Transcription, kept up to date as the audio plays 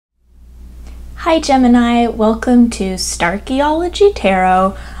Hi Gemini, welcome to Starchaeology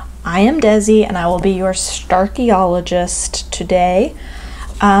Tarot. I am Desi and I will be your Starchaeologist today.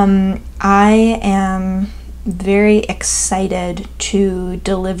 I am very excited to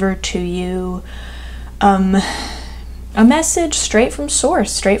deliver to you a message straight from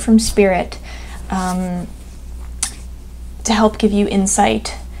source, straight from spirit, to help give you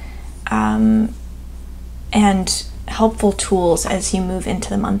insight and helpful tools as you move into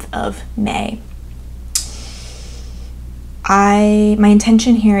the month of May. My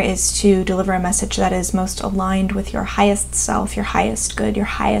intention here is to deliver a message that is most aligned with your highest self, your highest good, your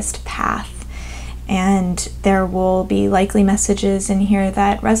highest path. And there will be likely messages in here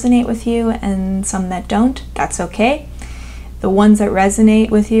that resonate with you and some that don't. That's okay. The ones that resonate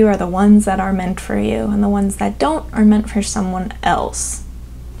with you are the ones that are meant for you, and the ones that don't are meant for someone else.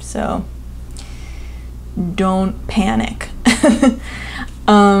 So don't panic.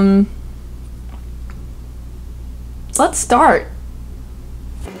 Let's start.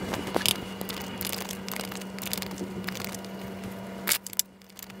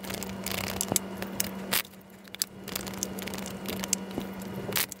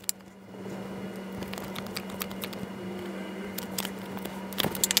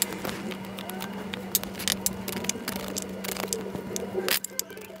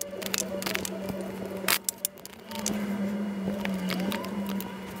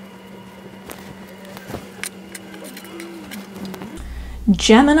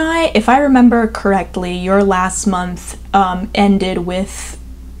 Gemini, if I remember correctly, your last month ended with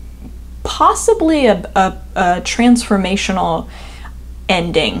possibly a transformational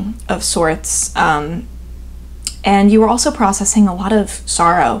ending of sorts. And you were also processing a lot of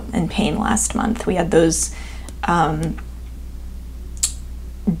sorrow and pain last month. We had those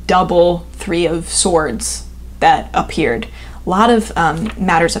double Three of Swords that appeared. A lot of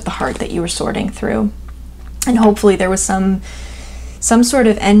matters of the heart that you were sorting through. And hopefully there was some sort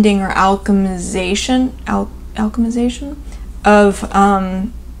of ending or alchemization of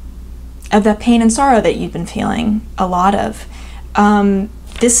that pain and sorrow that you've been feeling a lot of.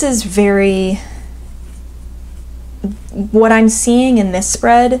 This is what I'm seeing in this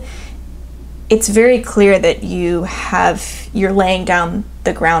spread, it's very clear that you're laying down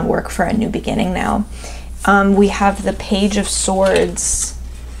the groundwork for a new beginning now. We have the Page of Swords,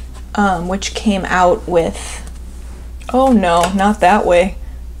 which came out with, oh no, not that way,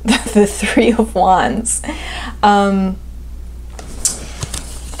 the Three of Wands,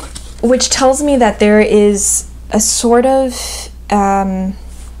 which tells me that there is a sort of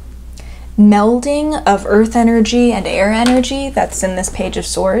melding of earth energy and air energy that's in this Page of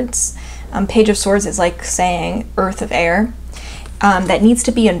Swords. Page of Swords is like saying earth of air, that needs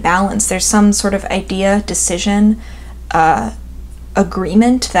to be in balance. There's some sort of idea, decision,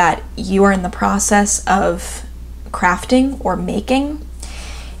 agreement that you are in the process of crafting or making,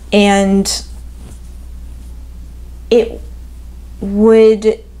 and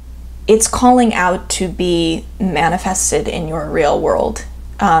it's calling out to be manifested in your real world.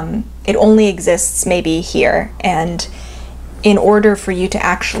 It only exists maybe here, and in order for you to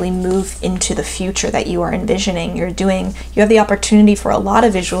actually move into the future that you are envisioning, you have the opportunity for a lot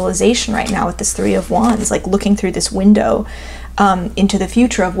of visualization right now with this Three of Wands, like looking through this window into the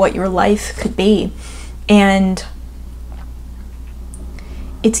future of what your life could be. And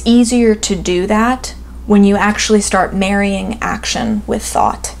it's easier to do that when you actually start marrying action with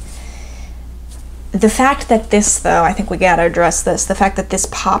thought. The fact that this, though, I think we gotta address this, the fact that this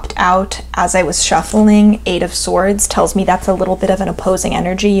popped out as I was shuffling Eight of Swords tells me that's a little bit of an opposing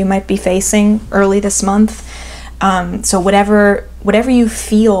energy you might be facing early this month. So whatever you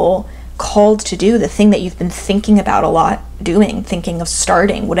feel called to do, the thing that you've been thinking about a lot doing, thinking of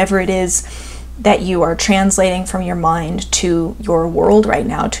starting, whatever it is that you are translating from your mind to your world right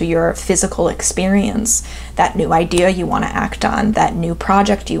now, to your physical experience, that new idea you want to act on, that new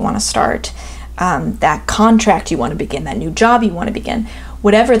project you want to start, that contract you want to begin, that new job you want to begin,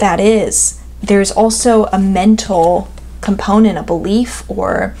 whatever that is, there's also a mental component, a belief,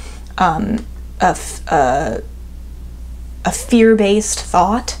 or a fear-based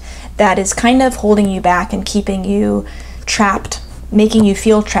thought that is kind of holding you back and keeping you trapped, making you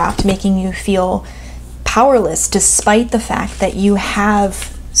feel trapped, making you feel powerless, despite the fact that you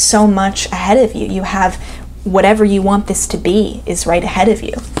have so much ahead of you. You have whatever you want this to be is right ahead of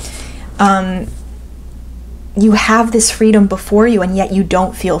you. You have this freedom before you, and yet you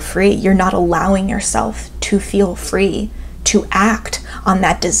don't feel free. You're not allowing yourself to feel free, to act on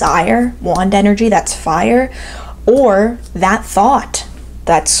that desire, wand energy, that's fire, or that thought,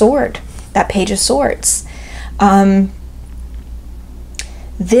 that sword, that Page of Swords.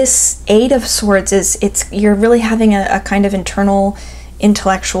 this Eight of Swords you're really having a kind of internal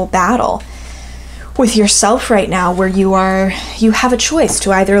intellectual battle with yourself right now, where you have a choice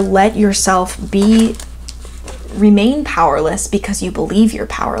to either let yourself remain powerless because you believe you're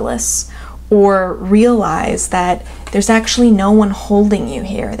powerless, or realize that there's actually no one holding you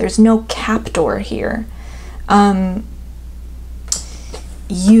here. There's no captor here.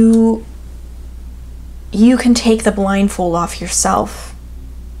 You can take the blindfold off yourself.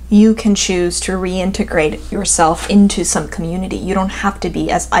 You can choose to reintegrate yourself into some community. You don't have to be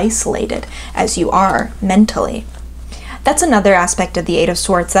as isolated as you are mentally. That's another aspect of the Eight of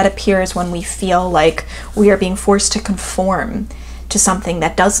Swords that appears when we feel like we are being forced to conform to something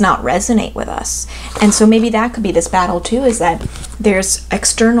that does not resonate with us. And so maybe that could be this battle too, is that there's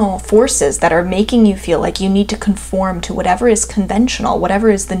external forces that are making you feel like you need to conform to whatever is conventional, whatever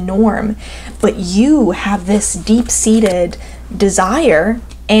is the norm, but you have this deep-seated desire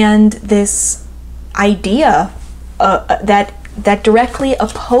and this idea that directly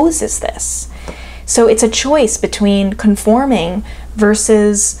opposes this. So it's a choice between conforming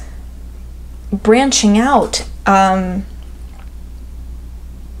versus branching out,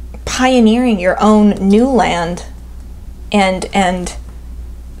 pioneering your own new land, and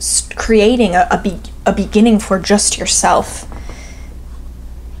creating a beginning for just yourself.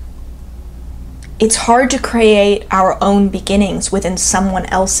 It's hard to create our own beginnings within someone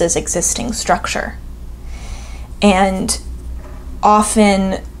else's existing structure. And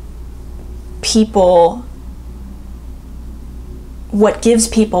often what gives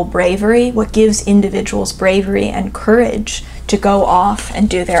people bravery, what gives individuals bravery and courage to go off and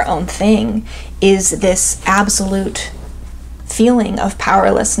do their own thing, is this absolute feeling of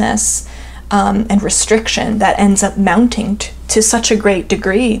powerlessness and restriction that ends up mounting to such a great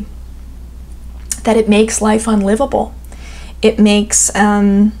degree that it makes life unlivable. It makes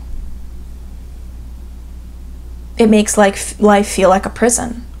life feel like a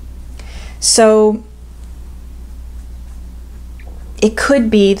prison. So it could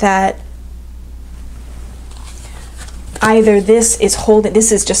be that either this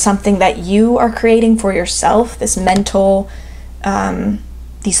is just something that you are creating for yourself, this mental,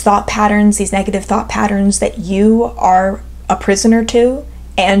 these thought patterns, these negative thought patterns that you are a prisoner to,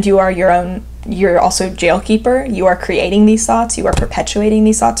 and you're also jailkeeper. You are creating these thoughts, you are perpetuating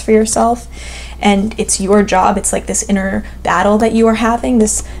these thoughts for yourself, and it's your job. It's like this inner battle that you are having,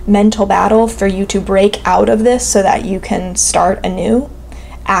 this mental battle for you to break out of this so that you can start anew,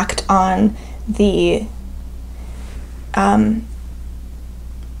 act on the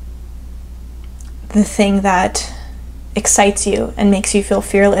thing that excites you and makes you feel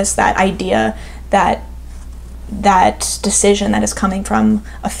fearless, that idea, that decision that is coming from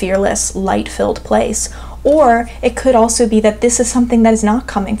a fearless, light-filled place. Or it could also be that this is something that is not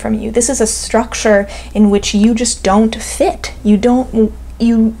coming from you. This is a structure in which you just don't fit. It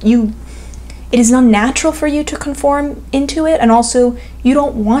is unnatural for you to conform into it, and also you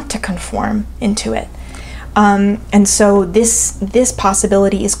don't want to conform into it. And so this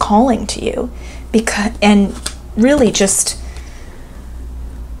possibility is calling to you, and really just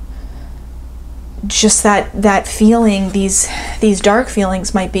that feeling, these dark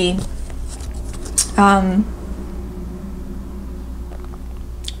feelings might be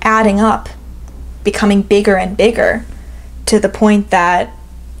adding up, becoming bigger and bigger, to the point that,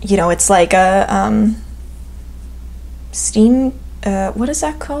 it's like a steam, what is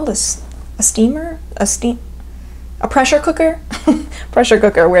that called? A steamer? A pressure cooker? Pressure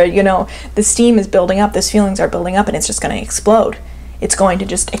cooker, where, the steam is building up, those feelings are building up, and it's just going to explode. It's going to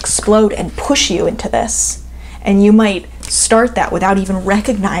just explode and push you into this. And you might start that without even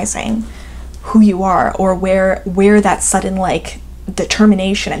recognizing who you are, or where that sudden,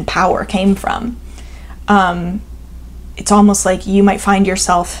 determination and power came from. It's almost like you might find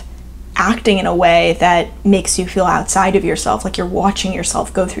yourself acting in a way that makes you feel outside of yourself, like you're watching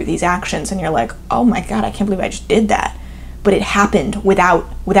yourself go through these actions, and you're like, oh my God, I can't believe I just did that. But it happened without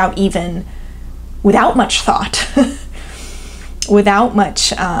much thought, without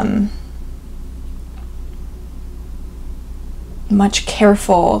much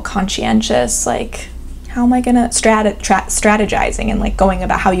careful, conscientious, how am I gonna strategizing and going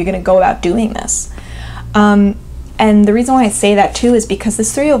about how you're gonna go about doing this. And the reason why I say that too is because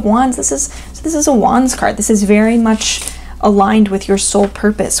this Three of Wands, this is a Wands card. This is very much aligned with your soul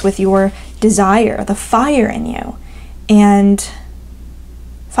purpose, with your desire, the fire in you. And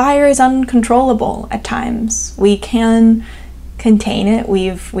fire is uncontrollable at times. We can contain it. We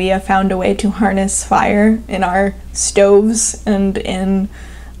have found a way to harness fire in our stoves and in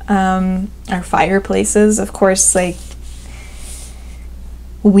our fireplaces. Of course,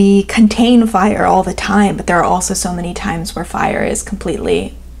 We contain fire all the time, but there are also so many times where fire is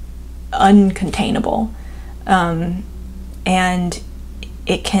completely uncontainable. And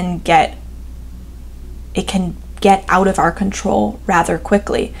it can get out of our control rather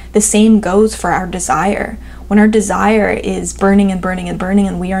quickly. The same goes for our desire. When our desire is burning and burning and burning,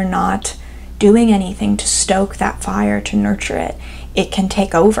 and we are not doing anything to stoke that fire, to nurture it, it can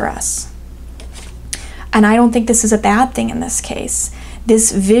take over us. And I don't think this is a bad thing in this case.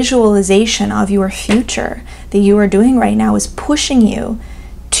 This visualization of your future that you are doing right now is pushing you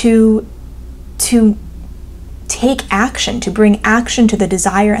to take action, to bring action to the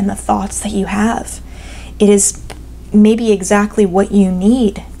desire and the thoughts that you have. It is maybe exactly what you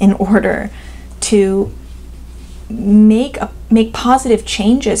need in order to make positive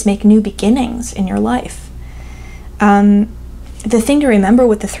changes, make new beginnings in your life. The thing to remember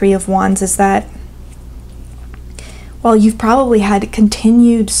with the Three of Wands is that while you've probably had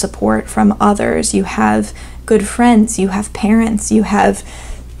continued support from others, you have good friends, you have parents, you have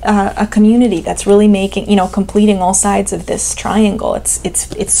a community that's really making, completing all sides of this triangle.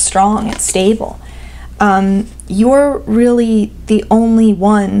 It's strong, it's stable. You're really the only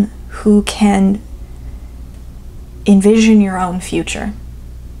one who can envision your own future.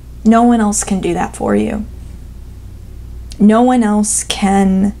 No one else can do that for you. No one else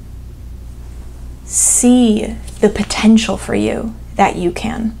can see the potential for you that you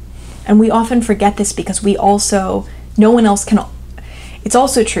can. And we often forget this because it's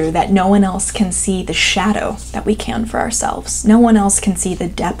also true that no one else can see the shadow that we can for ourselves. No one else can see the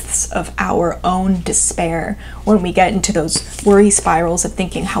depths of our own despair when we get into those worry spirals of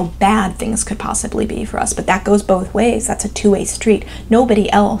thinking how bad things could possibly be for us. But that goes both ways. That's a two-way street.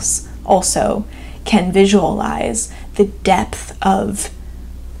 Nobody else also can visualize the depth of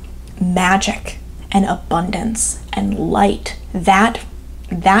magic and abundance and light, that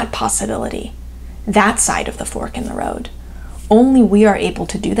possibility, that side of the fork in the road. Only we are able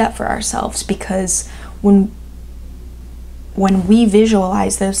to do that for ourselves, because when we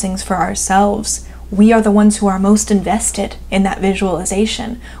visualize those things for ourselves, we are the ones who are most invested in that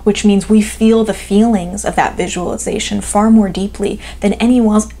visualization, which means we feel the feelings of that visualization far more deeply than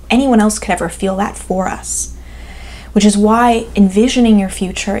anyone else could ever feel that for us. Which is why envisioning your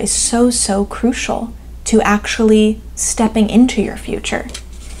future is so crucial to actually stepping into your future.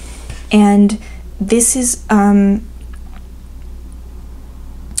 And this is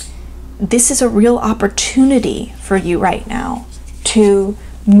a real opportunity for you right now to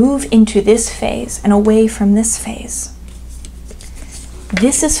move into this phase and away from this phase.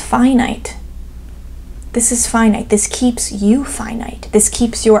 This is finite. This is finite. This keeps you finite. This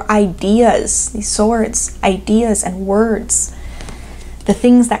keeps your ideas, these swords, ideas and words, the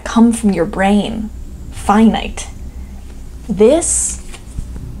things that come from your brain, finite. This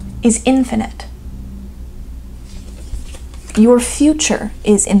is infinite. Your future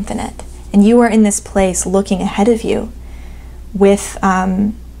is infinite. And you are in this place looking ahead of you with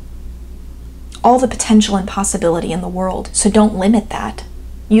all the potential and possibility in the world. So don't limit that.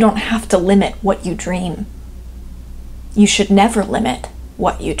 You don't have to limit what you dream. You should never limit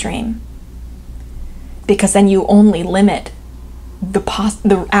what you dream, because then you only limit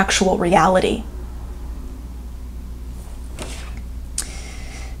the actual reality.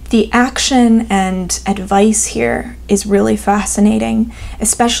 The action and advice here is really fascinating,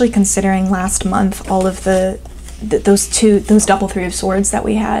 especially considering last month all of those double Three of Swords that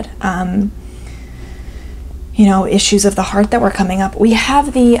we had. Issues of the heart that were coming up. We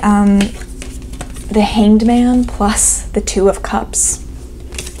have the Hanged Man plus the Two of Cups.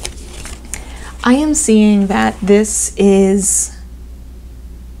 I am seeing that this is,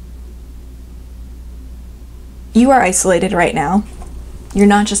 you are isolated right now. You're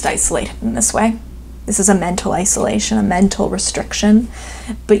not just isolated in this way. This is a mental isolation, a mental restriction,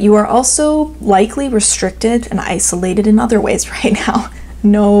 but you are also likely restricted and isolated in other ways right now.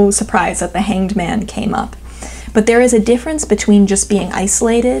 No surprise that the Hanged Man came up. But there is a difference between just being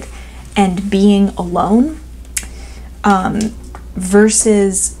isolated and being alone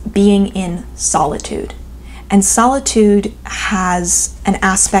versus being in solitude. And solitude has an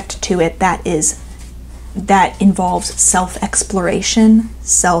aspect to it that involves self-exploration,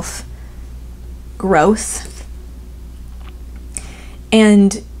 self-growth.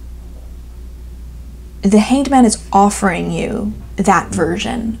 And the Hanged Man is offering you that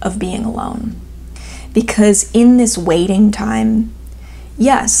version of being alone. Because in this waiting time,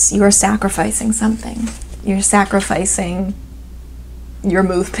 yes, you are sacrificing something. You're sacrificing your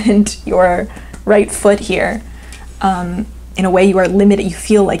movement, your right foot here. In a way, you are limited. You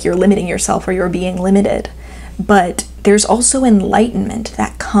feel like you're limiting yourself, or you're being limited. But there's also enlightenment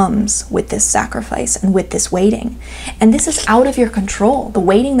that comes with this sacrifice and with this waiting. And this is out of your control. The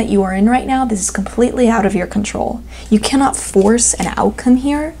waiting that you are in right now, this is completely out of your control. You cannot force an outcome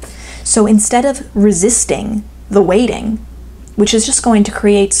here. So instead of resisting the waiting, which is just going to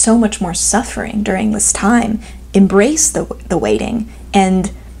create so much more suffering during this time, embrace the waiting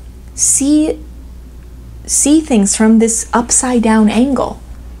and see things from this upside down angle.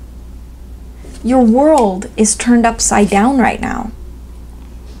 Your world is turned upside down right now.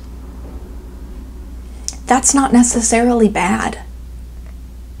 That's not necessarily bad.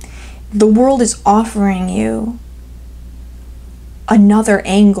 The world is offering you another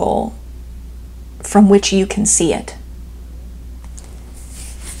angle from which you can see it.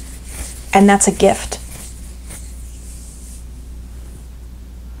 And that's a gift.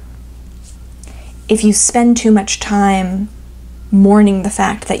 If you spend too much time mourning the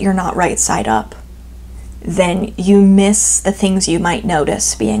fact that you're not right side up, then you miss the things you might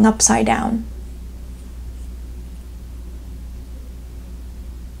notice being upside down.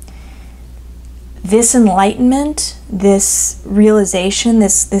 This enlightenment, this realization,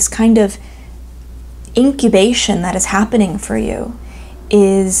 this kind of incubation that is happening for you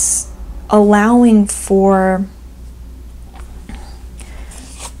is allowing for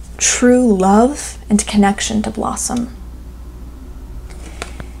true love and connection to blossom.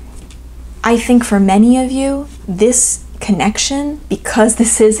 I think for many of you, this connection, because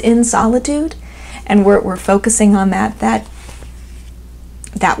this is in solitude, and we're focusing on that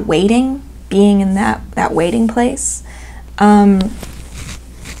waiting, being in that waiting place,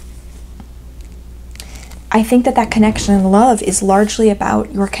 I think that connection and love is largely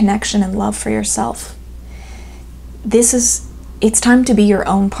about your connection and love for yourself. It's time to be your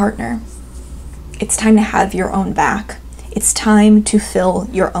own partner. It's time to have your own back. It's time to fill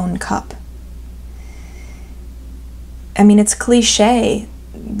your own cup. I mean, it's cliche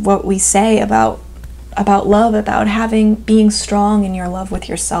what we say about love, about being strong in your love with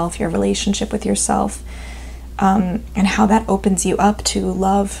yourself, your relationship with yourself, and how that opens you up to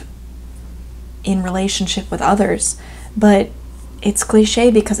love in relationship with others. But it's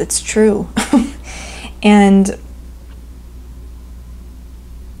cliche because it's true. and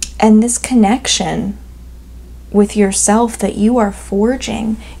this connection with yourself that you are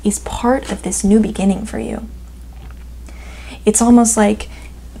forging is part of this new beginning for you. It's almost like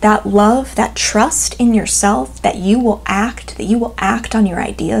that love, that trust in yourself, that you will act on your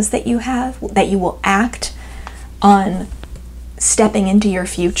ideas that you have, that you will act on stepping into your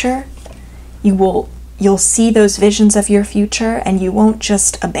future. You'll see those visions of your future and you won't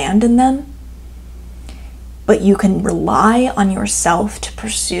just abandon them, but you can rely on yourself to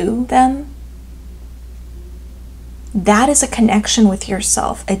pursue them. That is a connection with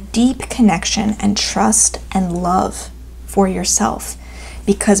yourself, a deep connection and trust and love for yourself.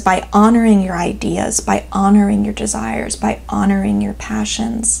 Because by honoring your ideas, by honoring your desires, by honoring your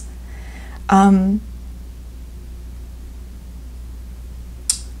passions,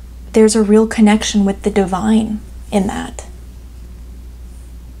 there's a real connection with the divine in that.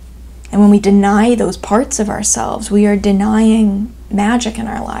 And when we deny those parts of ourselves, we are denying magic in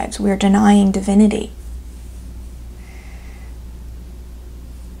our lives. We are denying divinity.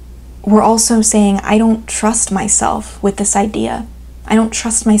 We're also saying, I don't trust myself with this idea. I don't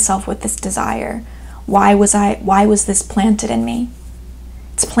trust myself with this desire. Why was this planted in me?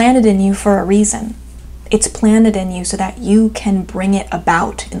 It's planted in you for a reason. It's planted in you so that you can bring it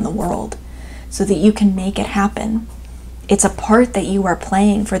about in the world, so that you can make it happen. It's a part that you are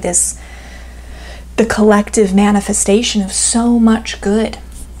playing for the collective manifestation of so much good.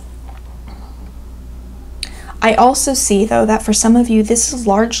 I also see, though, that for some of you, this is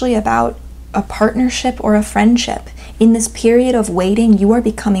largely about a partnership or a friendship. In this period of waiting, you are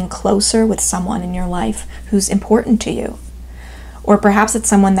becoming closer with someone in your life who's important to you. Or perhaps it's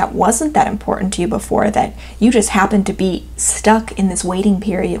someone that wasn't that important to you before, that you just happen to be stuck in this waiting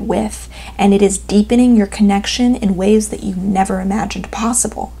period with, and it is deepening your connection in ways that you never imagined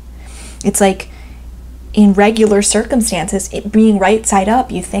possible. It's like, in regular circumstances, it being right side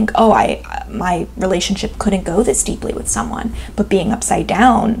up, you think, oh, my relationship couldn't go this deeply with someone. But being upside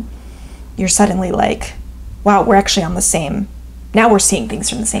down, you're suddenly like, wow, we're actually on the same, now we're seeing things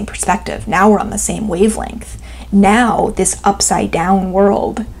from the same perspective. Now we're on the same wavelength. Now this upside down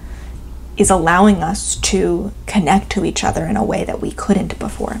world is allowing us to connect to each other in a way that we couldn't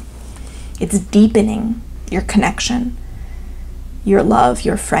before. It's deepening your connection, your love,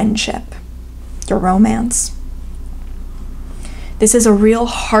 your friendship, your romance. This is a real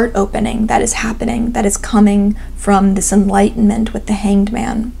heart opening that is happening, that is coming from this enlightenment with the Hanged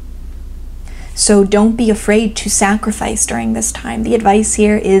Man. So don't be afraid to sacrifice during this time. The advice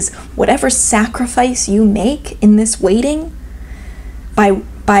here is whatever sacrifice you make in this waiting,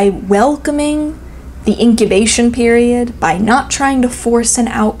 by welcoming the incubation period, by not trying to force an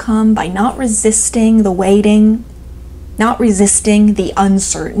outcome, by not resisting the waiting, not resisting the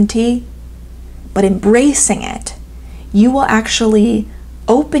uncertainty, but embracing it, you will actually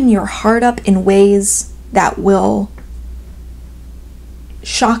open your heart up in ways that will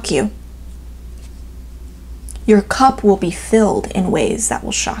shock you. Your cup will be filled in ways that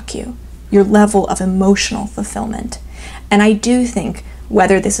will shock you, your level of emotional fulfillment. And I do think,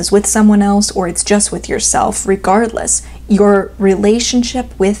 whether this is with someone else or it's just with yourself, regardless, your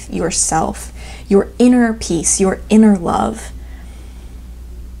relationship with yourself, your inner peace, your inner love,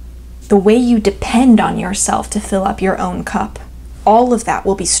 the way you depend on yourself to fill up your own cup, all of that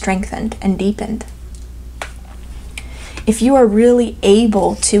will be strengthened and deepened. If you are really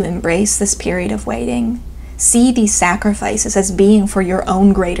able to embrace this period of waiting, see these sacrifices as being for your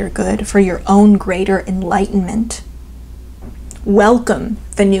own greater good, for your own greater enlightenment. Welcome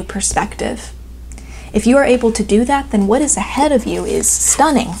the new perspective. If you are able to do that, then what is ahead of you is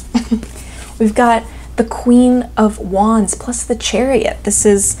stunning. We've got the Queen of Wands plus the Chariot. This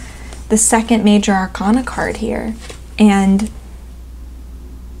is the second major arcana card here. And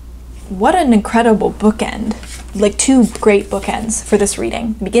what an incredible bookend. Like two great bookends for this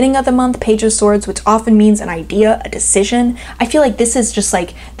reading. Beginning of the month, Page of Swords, which often means an idea, a decision. I feel like this is just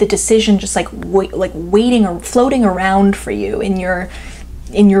like the decision, just like waiting or floating around for you in your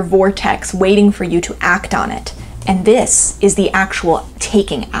vortex, waiting for you to act on it. And this is the actual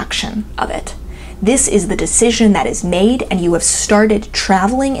taking action of it. This is the decision that is made, and you have started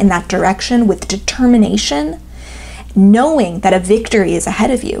traveling in that direction with determination, knowing that a victory is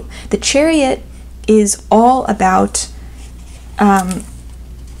ahead of you. The Chariot is all about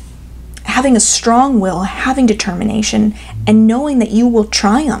having a strong will, having determination, and knowing that you will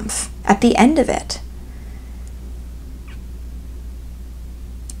triumph at the end of it.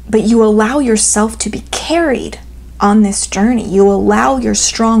 But you allow yourself to be carried on this journey. You allow your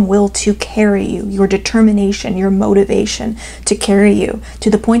strong will to carry you, your determination, your motivation to carry you, to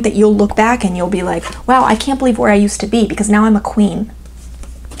the point that you'll look back and you'll be like, wow, I can't believe where I used to be, because now I'm a queen.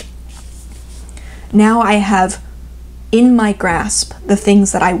 Now I have in my grasp the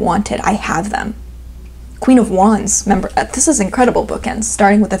things that I wanted. I have them. Queen of Wands, remember, this is incredible bookends,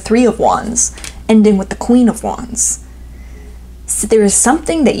 starting with the Three of Wands, ending with the Queen of Wands. So there is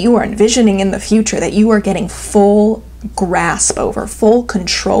something that you are envisioning in the future that you are getting full grasp over, full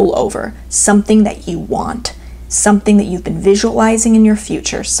control over, something that you want, something that you've been visualizing in your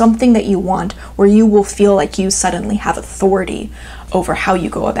future, something that you want where you will feel like you suddenly have authority over how you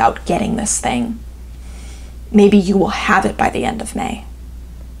go about getting this thing. Maybe you will have it by the end of May.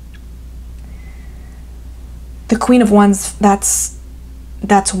 The Queen of Wands, that's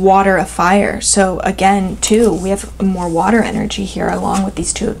water of fire. So again, too, we have more water energy here along with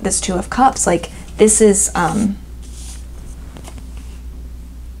this Two of Cups. Like this is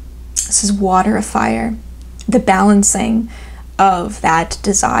water of fire. The balancing of that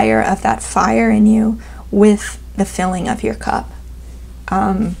desire, of that fire in you with the filling of your cup.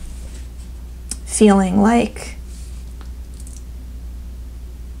 Feeling like,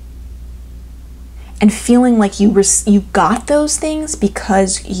 and feeling like you got those things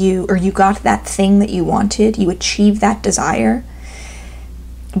because you got that thing that you wanted, you achieved that desire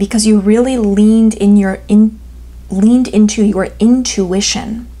because you really leaned into your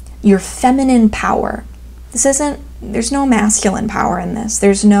intuition, your feminine power. There's no masculine power in this.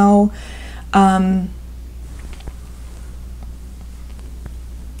 There's no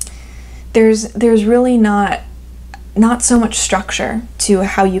there's really not so much structure to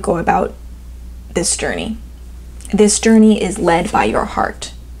how you go about this journey. This journey is led by your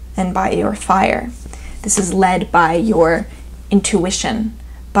heart and by your fire. This is led by your intuition,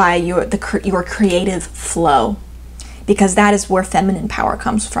 by your creative flow, because that is where feminine power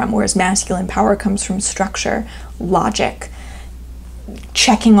comes from, whereas masculine power comes from structure, logic,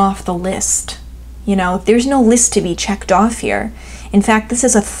 checking off the list. You know, there's no list to be checked off here. In fact, this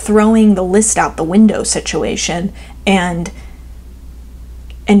is a throwing the list out the window situation and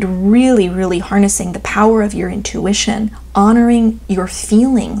really, really harnessing the power of your intuition, honoring your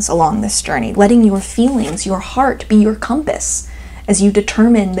feelings along this journey, letting your feelings, your heart be your compass as you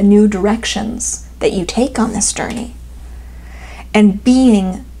determine the new directions that you take on this journey. And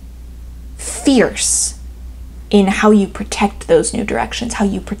being fierce in how you protect those new directions, how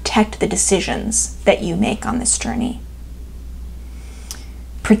you protect the decisions that you make on this journey.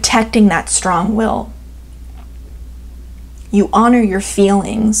 Protecting that strong will. You honor your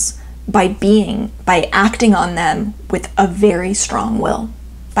feelings by acting on them with a very strong will,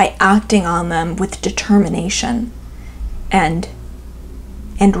 by acting on them with determination and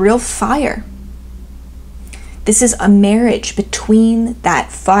real fire. This is a marriage between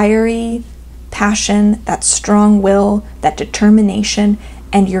that fiery passion, that strong will, that determination,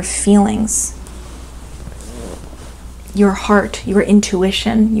 and your feelings, your heart, your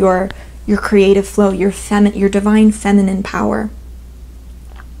intuition, your creative flow, your divine feminine power.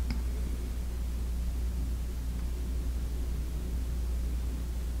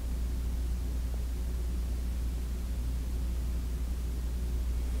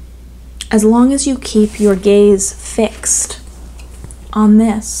 As long as you keep your gaze fixed on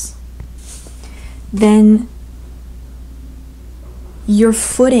this, then your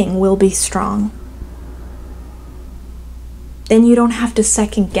footing will be strong. Then you don't have to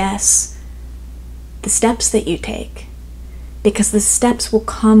second guess the steps that you take, because the steps will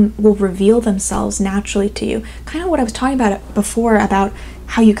reveal themselves naturally to you. Kind of what I was talking about before, about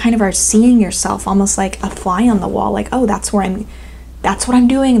how you kind of are seeing yourself almost like a fly on the wall, like, oh, that's what I'm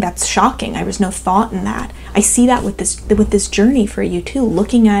doing. That's shocking. There was no thought in that. I see that with this journey for you too,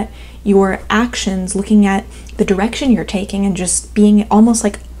 looking at your actions, looking at the direction you're taking, and just being almost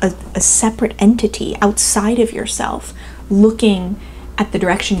like a separate entity outside of yourself, looking at the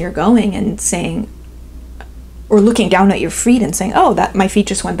direction you're going and saying, or looking down at your feet and saying, oh, that my feet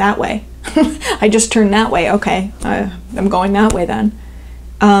just went that way. I just turned that way. Okay, I'm going that way then.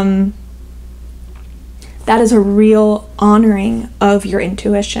 That is a real honoring of your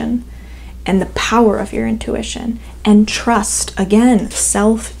intuition and the power of your intuition. And trust, again,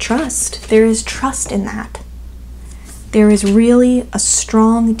 self-trust. There is trust in that. There is really a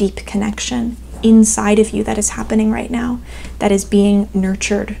strong, deep connection inside of you that is happening right now, that is being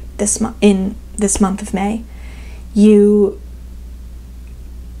nurtured in this month of May. You'll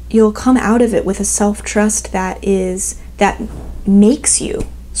come out of it with a self-trust that makes you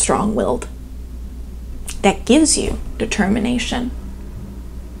strong-willed, that gives you determination,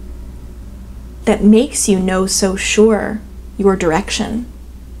 that makes you know so sure your direction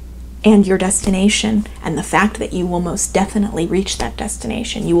and your destination, and the fact that you will most definitely reach that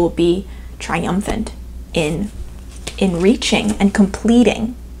destination. You will be triumphant in reaching and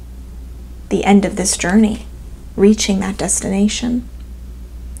completing the end of this journey, reaching that destination.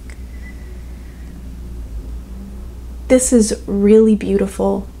 This is really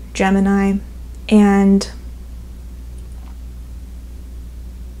beautiful, Gemini, and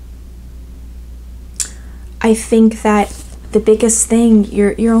I think that the biggest thing,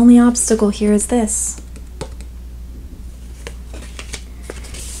 your only obstacle here is this.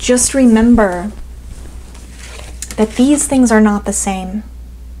 Just remember that these things are not the same.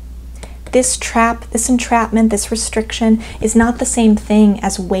 This trap, this entrapment, this restriction is not the same thing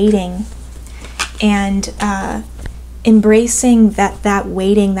as waiting and embracing that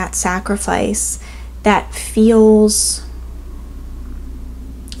waiting, that sacrifice that feels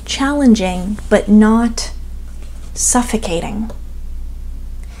challenging but not suffocating.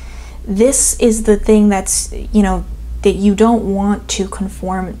 This is the thing that's, that you don't want to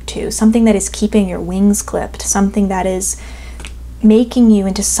conform to, something that is keeping your wings clipped, something that is making you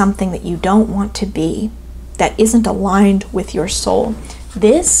into something that you don't want to be, that isn't aligned with your soul.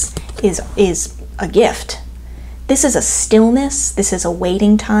 This is a gift. This is a stillness, this is a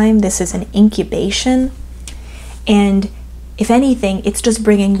waiting time, this is an incubation, and if anything, it's just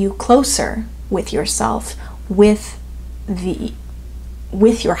bringing you closer with yourself, with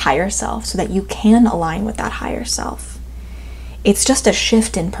your higher self, so that you can align with that higher self. It's just a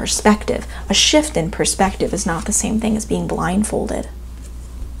shift in perspective. A shift in perspective is not the same thing as being blindfolded.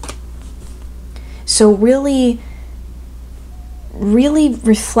 So really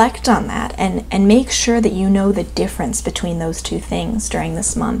reflect on that and make sure that you know the difference between those two things during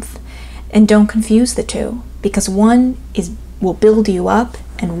this month. And don't confuse the two, because one will build you up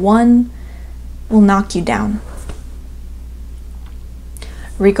and one will knock you down.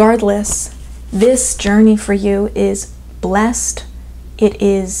 Regardless, this journey for you is blessed. It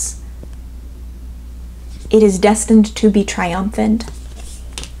is destined to be triumphant.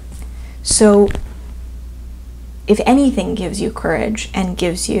 So if anything gives you courage and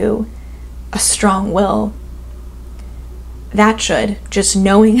gives you a strong will, that should, just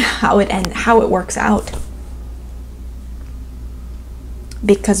knowing how it works out.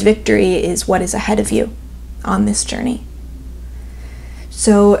 Because victory is what is ahead of you on this journey.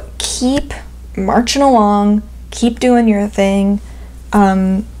 So keep marching along, keep doing your thing.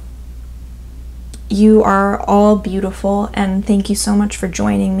 You are all beautiful, and thank you so much for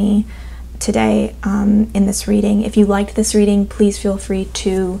joining me today in this reading. If you liked this reading, please feel free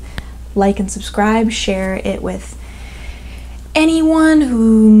to like and subscribe, share it with anyone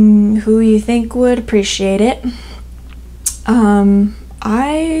who you think would appreciate it.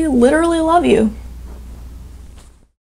 I literally love you.